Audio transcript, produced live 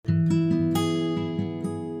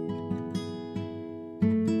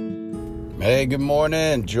Hey, good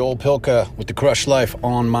morning. Joel Pilka with the Crush Life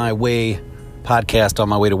on My Way podcast on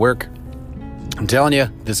my way to work. I'm telling you,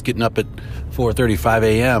 this getting up at 4:35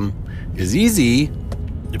 a.m. is easy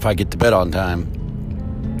if I get to bed on time.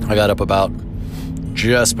 I got up about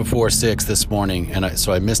just before 6 this morning, and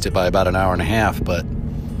so I missed it by about an hour and a half, but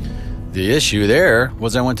the issue there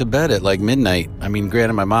was I went to bed at like midnight. I mean,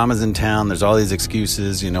 granted, my mom is in town. There's all these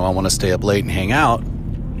excuses. I want to stay up late and hang out,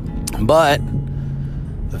 but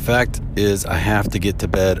the fact is I have to get to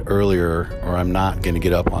bed earlier or I'm not going to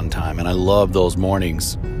get up on time. And I love those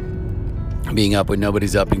mornings, being up when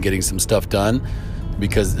nobody's up and getting some stuff done,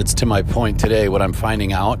 because it's to my point today. What I'm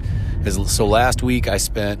finding out is, so last week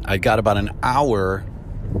I got about an hour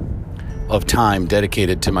of time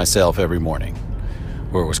dedicated to myself every morning,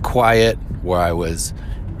 where it was quiet, where I was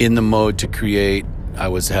in the mode to create. I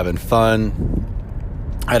was having fun.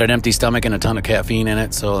 I had an empty stomach and a ton of caffeine in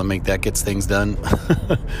it, so that gets things done.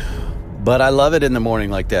 But I love it in the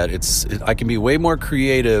morning like that. I can be way more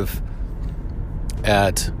creative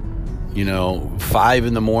at 5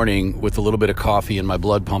 in the morning with a little bit of coffee and my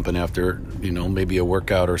blood pumping after maybe a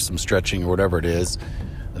workout or some stretching or whatever it is,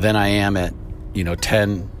 than I am at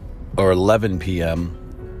 10 or 11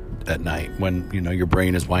 p.m. at night when your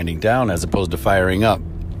brain is winding down as opposed to firing up.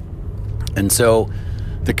 And so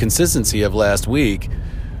the consistency of last week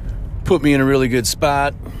put me in a really good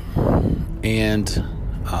spot, and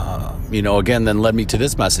again then led me to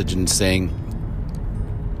this message and saying,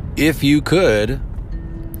 if you could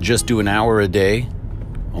just do an hour a day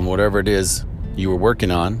on whatever it is you were working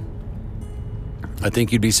on, I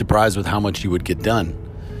think you'd be surprised with how much you would get done.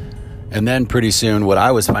 And then pretty soon what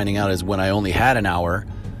I was finding out is when I only had an hour,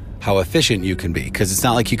 how efficient you can be, because it's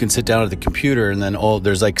not like you can sit down at the computer and then,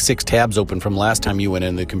 there's like 6 tabs open from last time you went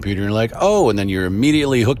in the computer, and you're like, and then you're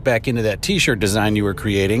immediately hooked back into that t-shirt design you were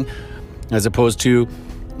creating, as opposed to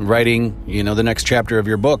writing, the next chapter of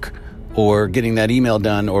your book, or getting that email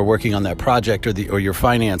done, or working on that project, or your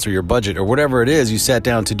finance, or your budget, or whatever it is you sat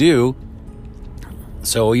down to do.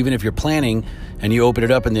 So even if you're planning and you open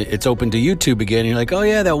it up and it's open to YouTube again, you're like, oh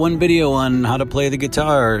yeah, that one video on how to play the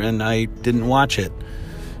guitar, and I didn't watch it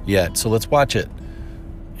yet, so let's watch it.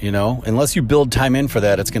 Unless you build time in for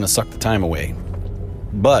that, it's going to suck the time away.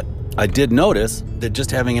 But I did notice that just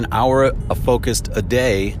having an hour of focused a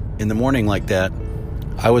day in the morning like that,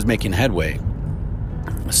 I was making headway.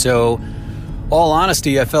 So, all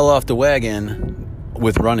honesty, I fell off the wagon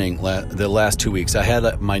with running the last 2 weeks. I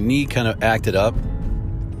had my knee kind of acted up,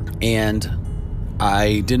 and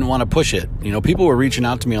I didn't want to push it. People were reaching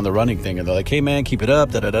out to me on the running thing, and they're like, hey man, keep it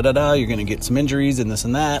up, da-da-da-da-da, you're going to get some injuries and this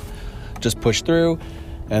and that. Just push through.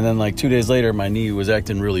 And then like 2 days later, my knee was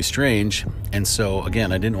acting really strange. And so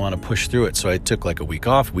again, I didn't want to push through it. So I took like a week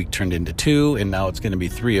off. Week turned into 2, and now it's going to be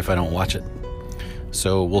 3 if I don't watch it.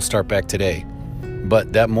 So we'll start back today.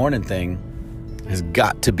 But that morning thing has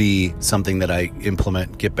got to be something that I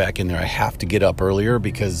implement, get back in there. I have to get up earlier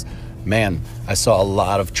because, man, I saw a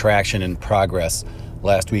lot of traction and progress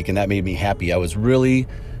last week, and that made me happy. I was really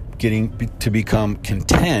getting to become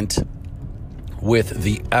content with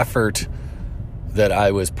the effort that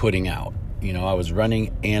I was putting out. I was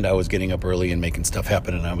running and I was getting up early and making stuff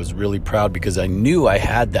happen, and I was really proud because I knew I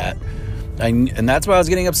had that. And that's why I was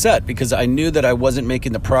getting upset, because I knew that I wasn't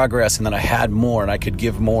making the progress and that I had more and I could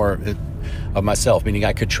give more of myself, meaning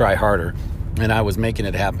I could try harder, and I was making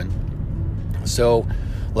it happen. So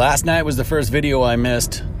last night was the first video I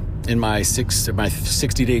missed in my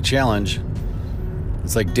 60-day challenge.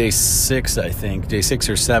 It's like day 6, I think, day 6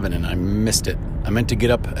 or 7, and I missed it. I meant to get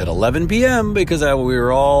up at 11 p.m. because we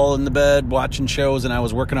were all in the bed watching shows, and I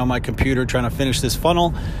was working on my computer trying to finish this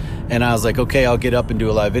funnel. And I was like, okay, I'll get up and do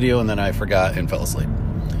a live video, and then I forgot and fell asleep.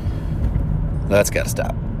 That's got to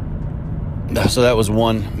stop. So that was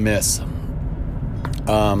one miss.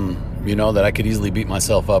 That I could easily beat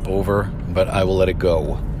myself up over, but I will let it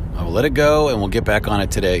go. I will let it go, and we'll get back on it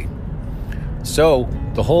today. So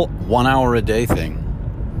the whole 1 hour a day thing,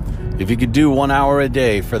 if you could do 1 hour a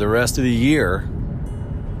day for the rest of the year,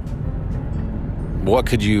 what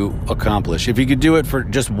could you accomplish? If you could do it for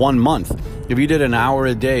just 1 month, if you did an hour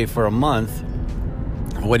a day for a month,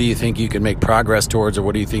 what do you think you could make progress towards, or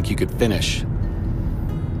what do you think you could finish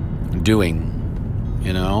doing?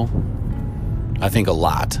 I think a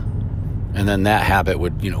lot. And then that habit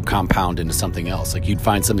would, compound into something else. Like you'd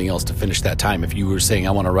find something else to finish that time. If you were saying,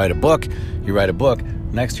 I want to write a book, you write a book.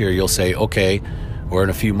 Next year you'll say, okay, or in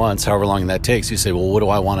a few months, however long that takes, you say, well, what do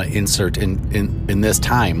I want to insert in this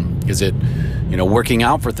time? Is it, working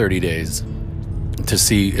out for 30 days to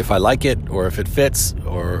see if I like it or if it fits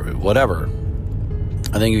or whatever?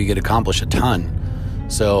 I think you could accomplish a ton.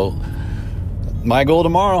 So my goal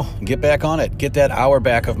tomorrow, get back on it. Get that hour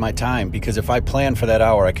back of my time, because if I plan for that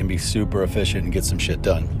hour, I can be super efficient and get some shit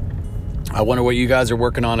done. I wonder what you guys are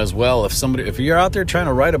working on as well. If you're out there trying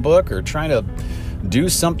to write a book or trying to do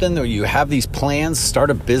something, or you have these plans, start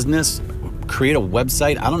a business, create a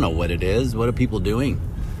website, I don't know what it is. What are people doing?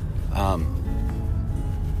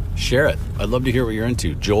 Share it. I'd love to hear what you're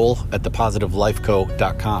into.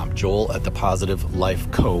 Joel@thepositivelifeco.com.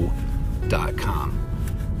 Joel@thepositivelifeco.com.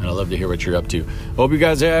 And I'd love to hear what you're up to. Hope you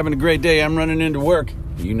guys are having a great day. I'm running into work.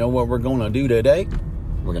 You know what we're going to do today?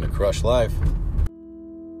 We're going to crush life.